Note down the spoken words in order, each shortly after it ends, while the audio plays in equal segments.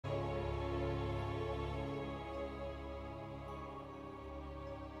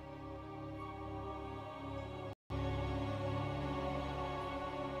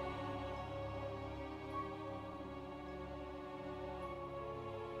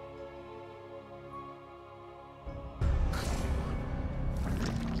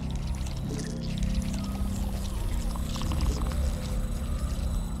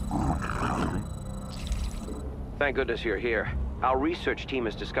Thank goodness you're here. Our research team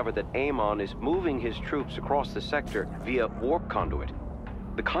has discovered that Amon is moving his troops across the sector via warp conduit.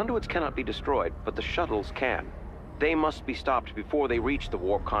 The conduits cannot be destroyed, but the shuttles can. They must be stopped before they reach the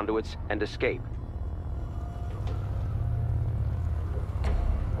warp conduits and escape.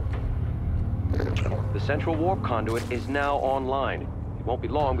 The central warp conduit is now online. It won't be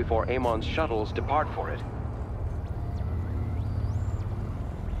long before Amon's shuttles depart for it.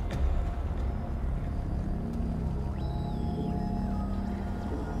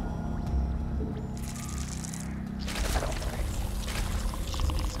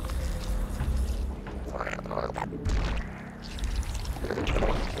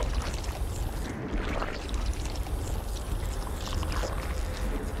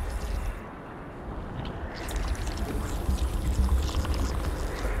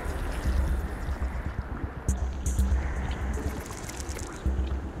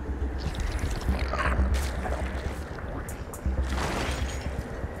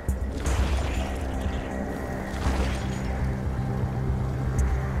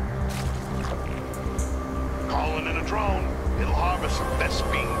 Drone. It'll harvest some best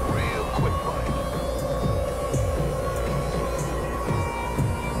beam real quick, buddy.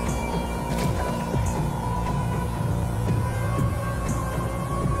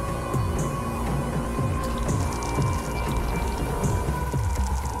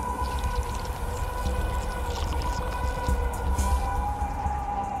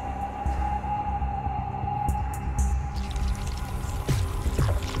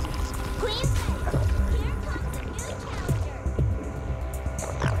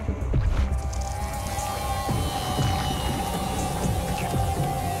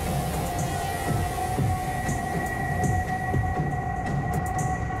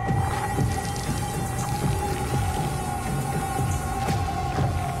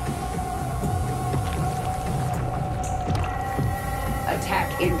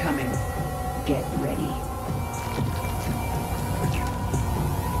 Attack incoming. Get ready.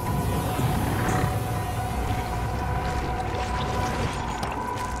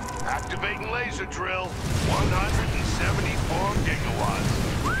 Activating laser drill. 174 gigawatts.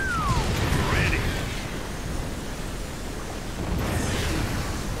 Ready.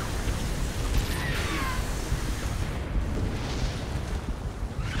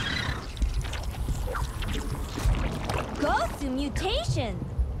 Go to Mutation!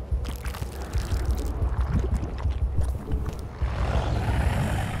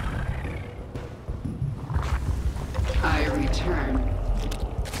 I return.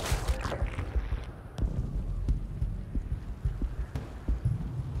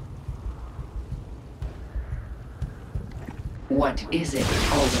 What is it,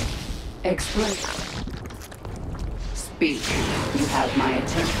 Alden? Explain. Speak. You have my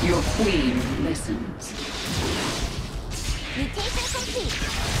attention. Your queen listens. Mutation complete!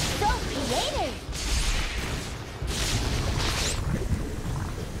 So creative!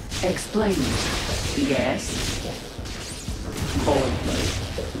 Explain. Yes. Boldly.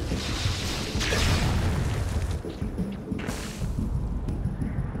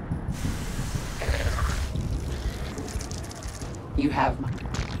 You have my...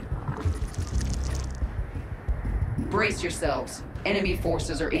 Brace yourselves. Enemy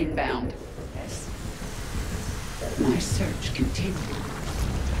forces are inbound. Yes. My search continues.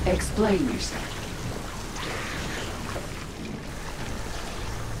 Explain yourself.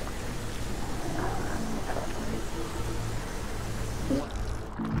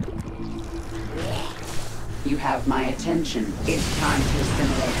 You have my attention. It's time to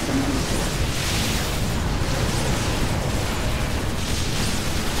assimilate some resources.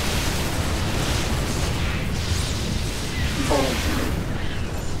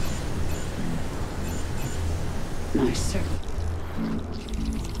 Nice, sir.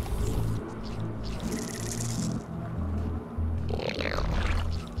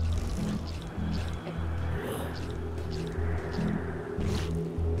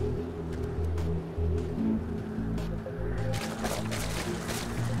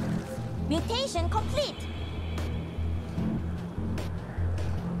 Mutation complete!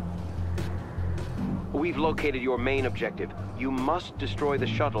 We've located your main objective. You must destroy the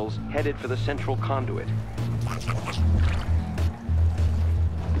shuttles headed for the central conduit.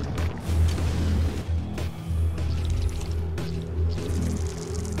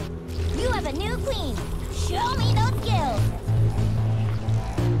 You have a new queen! Show me those skills!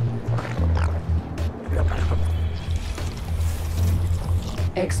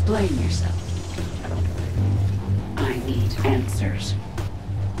 Explain yourself. I need answers.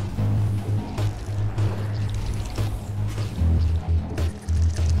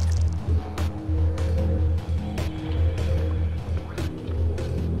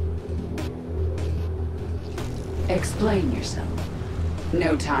 Explain yourself.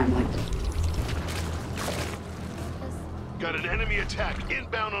 No time like this. Got an enemy attack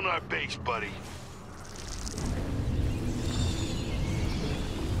inbound on our base, buddy.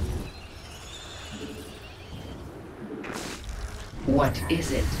 What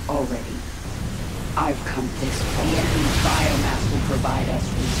is it already? I've come this far. The enemy's biomass will provide us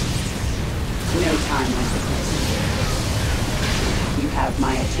with no time like the present. You have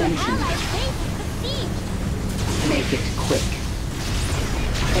my attention. Allied base is besieged. Make it quick.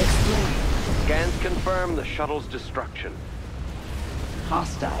 Explain. Scans confirm the shuttle's destruction.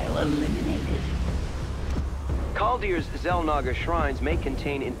 Hostile eliminated. Kaldyr's Zelnaga shrines may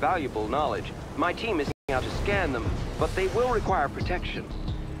contain invaluable knowledge. My team is out to scan them, but they will require protection.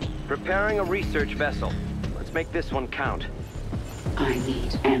 Preparing a research vessel. Let's make this one count. I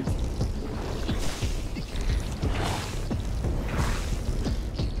need an...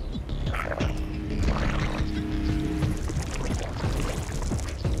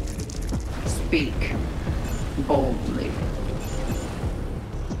 Speak boldly.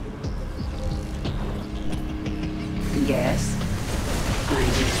 Yes, I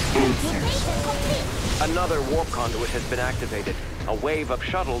need answers. Mutation complete. Another warp conduit has been activated. A wave of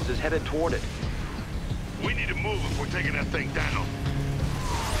shuttles is headed toward it. We need to move if we're taking that thing down.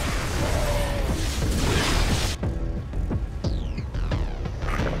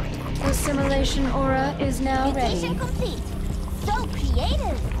 The simulation aura is now Mutation ready. complete. So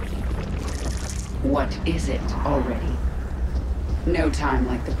creative. What is it already? No time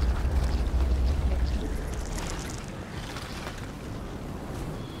like the...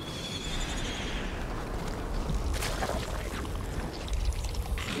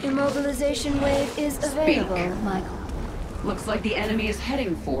 Immobilization wave is available, Michael. Looks like the enemy is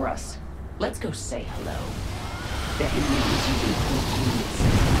heading for us. Let's go say hello. The enemy is using full units.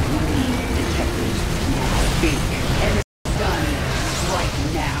 We need detectors now. Speak. Enemy gun right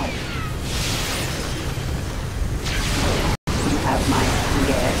now. You have my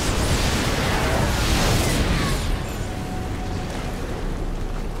guess.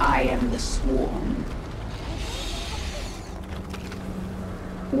 I am the swarm.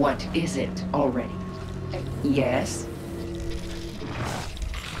 What is it already? Yes?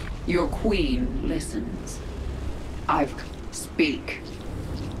 Your queen listens. I've... Speak.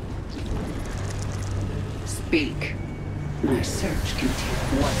 Speak. My search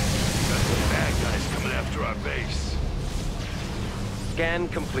continues. What? Got some bad guys coming after our base. Scan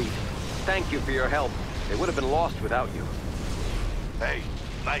complete. Thank you for your help. They would have been lost without you. Hey,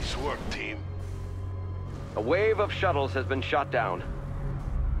 nice work, team. A wave of shuttles has been shot down.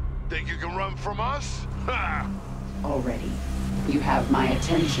 Think you can run from us? Ha! Already. You have my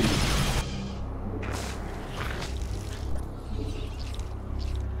attention.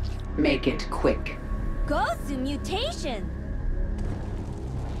 Make it quick. Go to mutation.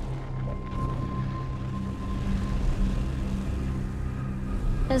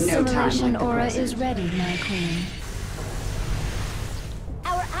 The No time simulation like the aura present. is ready, my queen.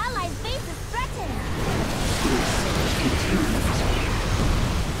 Our allies' base is threatened.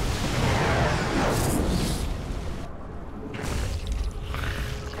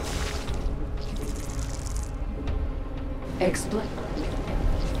 Explain.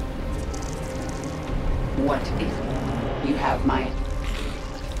 What is... You have my...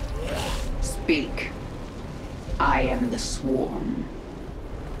 Speak. I am the swarm.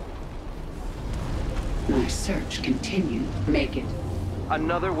 My search continues. Make it.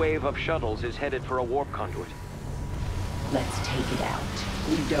 Another wave of shuttles is headed for a warp conduit. Let's take it out.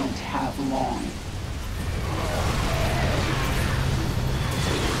 We don't have long.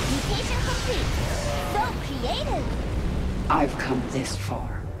 Mutation complete. So creative. I've come this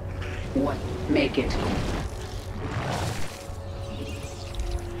far. What? Make it.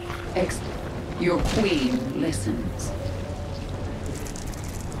 Your queen listens.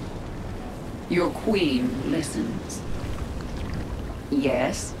 Your queen listens.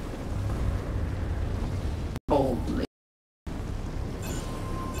 Yes? Boldly.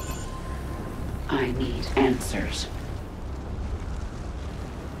 I need answers.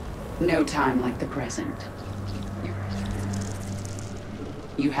 No time like the present.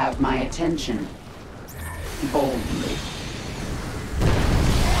 You have my attention. Boldly.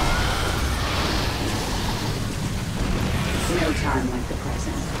 No time like the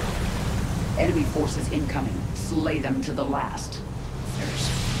present. Enemy forces incoming. Slay them to the last.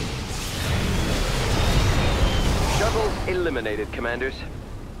 Shuttles eliminated, commanders.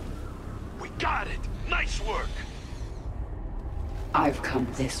 We got it! Nice work! I've come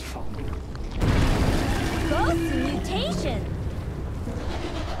this far. Go to mutation.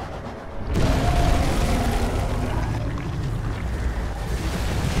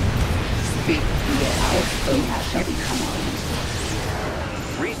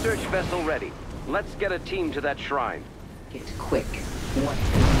 vessel ready. Let's get a team to that shrine. Get quick. What?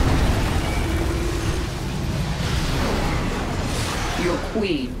 Your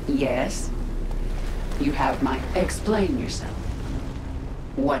queen, yes? You have my... Explain yourself.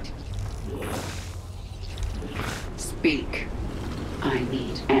 What? Speak. I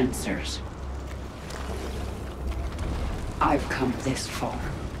need answers. I've come this far.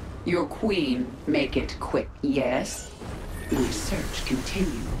 Your queen, make it quick, yes? My search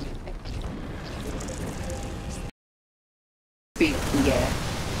continues. Speak, yes?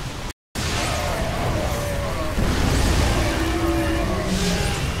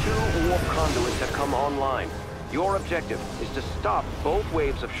 Two warp conduits have come online. Your objective is to stop both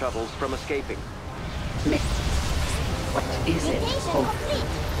waves of shuttles from escaping. What is it? Mutation Oh,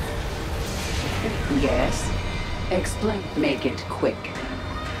 complete. yes? Explain. Make it quick.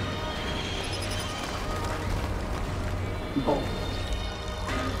 Both.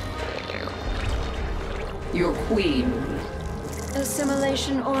 Your queen.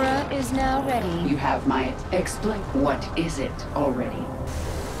 Assimilation aura is now ready. You have my... Explain. What is it already?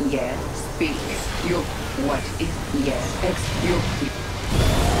 Yes. Speak. Your... What is... Yes. Your...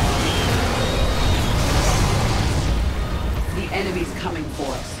 The enemy's coming for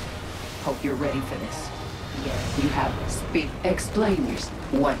us. Hope you're ready for this. Yes. You have... Speak. Explain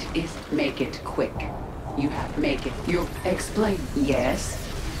yourself. What is... Make it quick. You have... Make it... Your... Explain. Yes.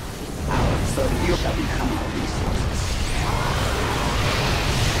 So you shall become our resources.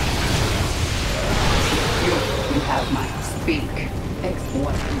 You have my... Speak.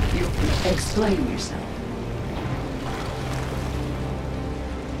 What? You... Explain yourself.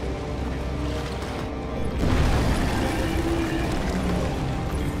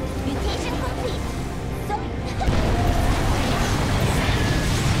 Mutation complete. So...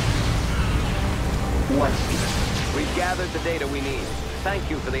 What? We've gathered the data we need. Thank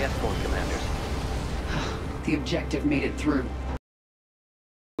you for the escort, Commanders. The objective made it through.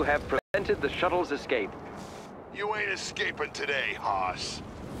 You have prevented the shuttle's escape. You ain't escaping today, Haas.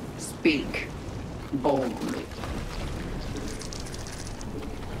 Speak boldly.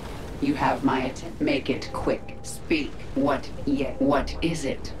 You have my attention. Make it quick. Speak. What? Yeah. What is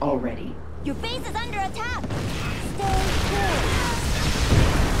it already? Your base is under attack. Stay cool.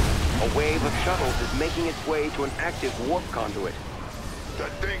 A wave of shuttles is making its way to an active warp conduit.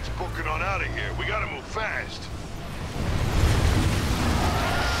 That thing's booking on out of here. We gotta move fast.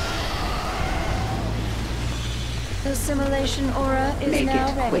 Assimilation aura is Make now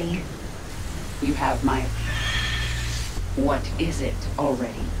it ready. quick. You have my... What is it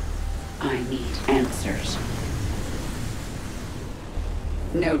already? I need answers.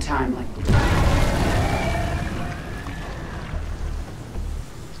 No time like...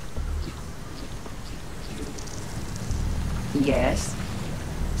 Yes?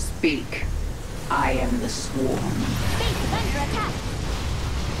 Speak. I am the swarm. Base is under attack.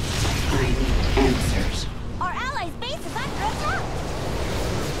 I need answers. Our allies' base is under attack.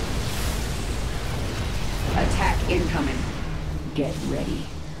 Attack incoming. Get ready.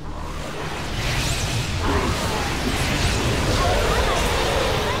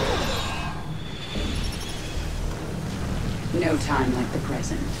 No time like the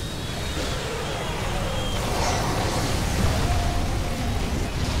present.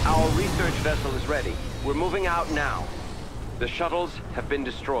 Our research vessel is ready. We're moving out now. The shuttles have been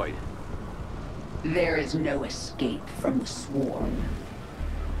destroyed. There is no escape from the swarm.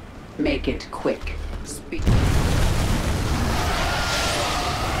 Make it quick. Speak.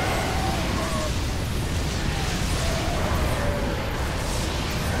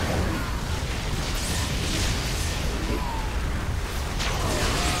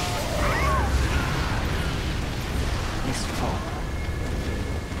 This fall.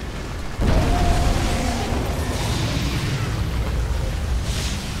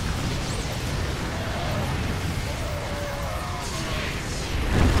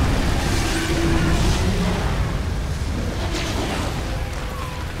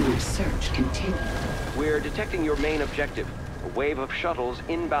 My search continues. We're detecting your main objective, a wave of shuttles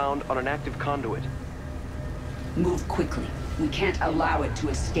inbound on an active conduit. Move quickly. We can't allow it to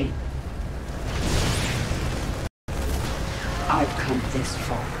escape. I've come this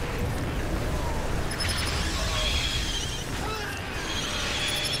far.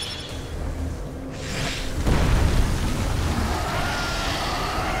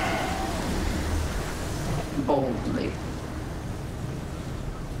 Boldly.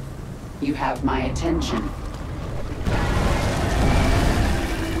 You have my attention.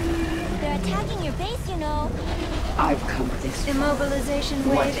 They're attacking your base, you know. I've come this far. Immobilization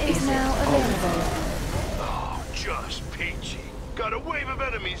What wave is is it? now Oh. available. Oh, just peachy. Got a wave of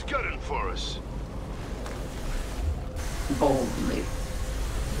enemies gunning for us. Boldly.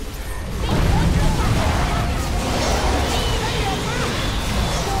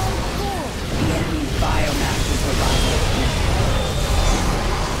 The enemy's biomass is arriving.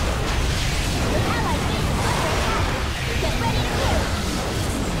 Your allied base is under attack. Get ready to move.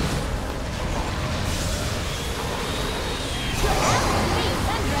 Your allied base is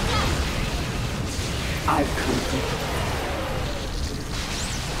under attack. I've come to...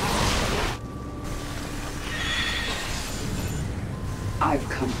 I've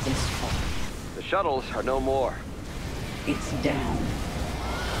come this far. The shuttles are no more. It's down.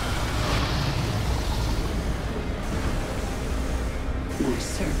 My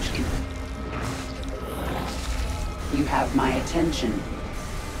search can... You have my attention.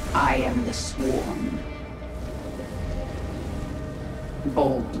 I am the swarm.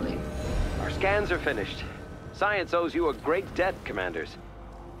 Boldly. Our scans are finished. Science owes you a great debt, Commanders.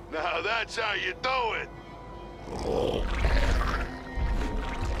 Now that's how you do it.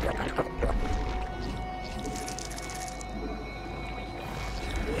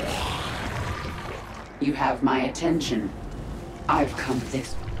 You have my attention. I've come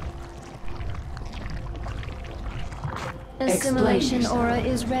this... Assimilation yourself. aura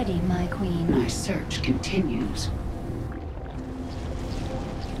is ready, my queen. My search continues.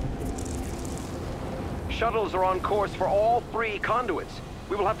 Shuttles are on course for all 3 conduits.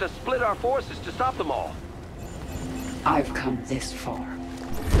 We will have to split our forces to stop them all. I've come this far. Your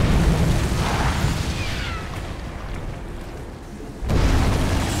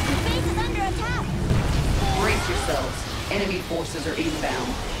base is under attack. Brace yourselves. Enemy forces are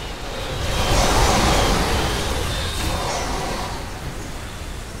inbound.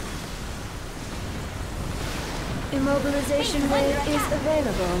 Immobilization wave is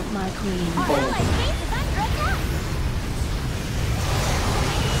available, my queen. Our allied base is under attack.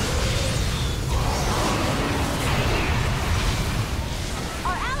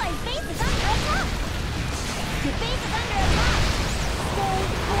 Our allied base is under attack. Your base is under attack. Stay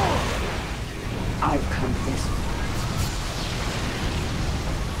cool. I've come this far.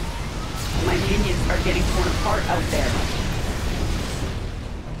 My minions are getting torn apart out there.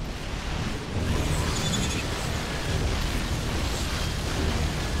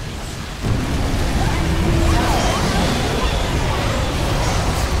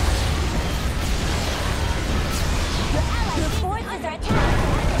 Your forces are attacked. Get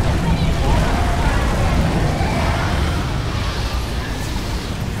ready to move.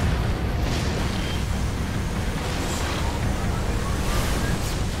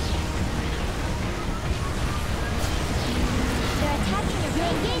 They're attacking your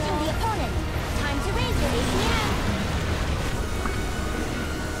base. Engaging the opponent. Time to raise your APM.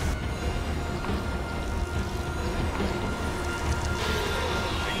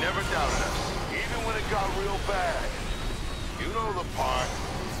 They never doubted us, even when it got real bad. You know the part.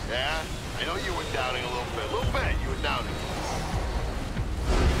 Yeah? I know you were doubting a little bit. A little bit, you were doubting.